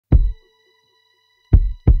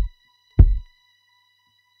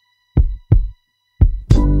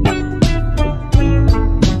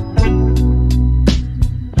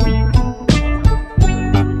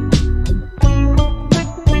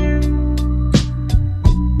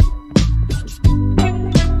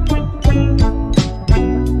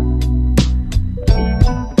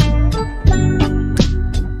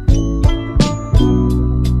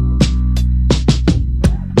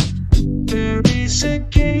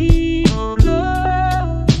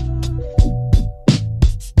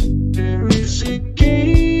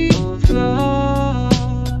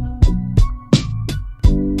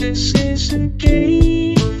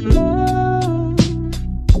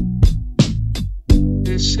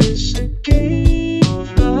This is a game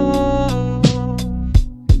of love,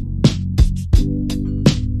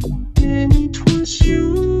 and it was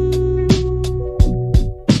you,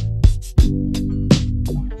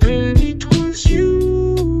 and it was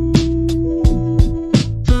you,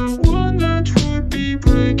 the one that would be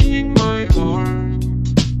breaking my heart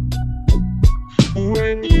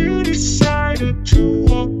when you decided to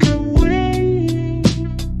walk away,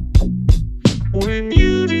 when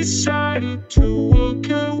you decided to walk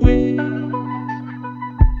away.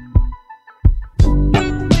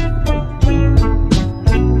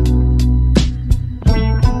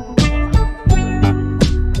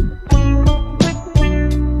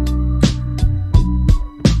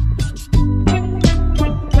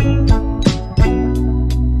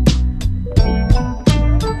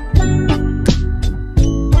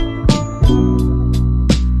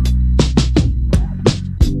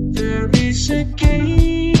 There is a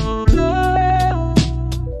game of love.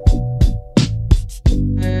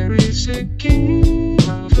 There is a game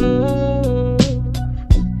of love.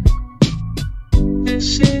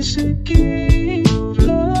 This is a game of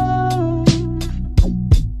love.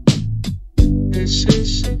 This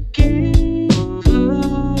is a game of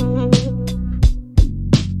love.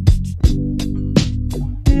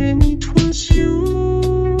 And it was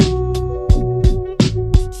you,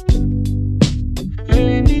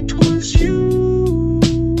 and it was you,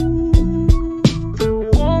 the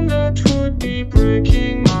one that would be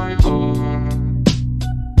breaking my heart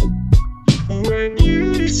when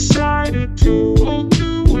you decided to walk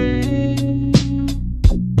away,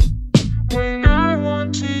 when I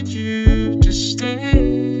wanted you to stay.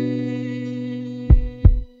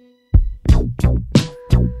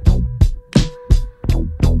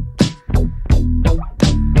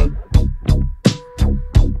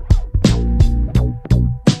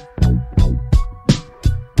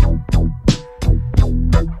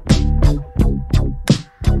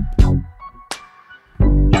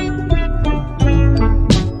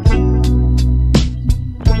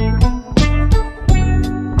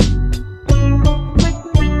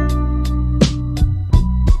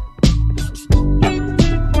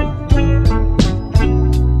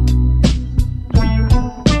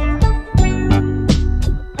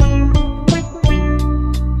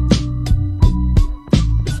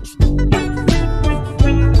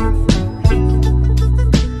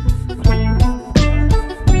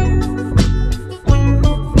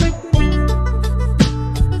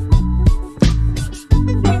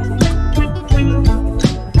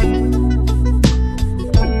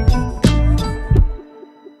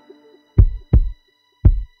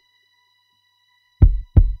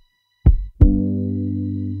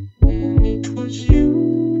 And it was you.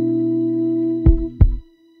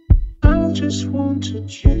 I just wanted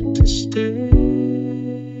you to stay.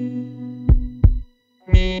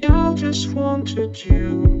 Me, I just wanted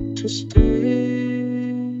you to stay.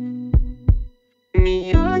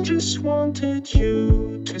 Me, I just wanted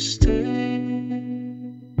you to stay.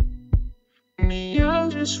 Me, I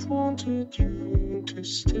just wanted you to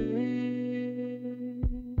stay.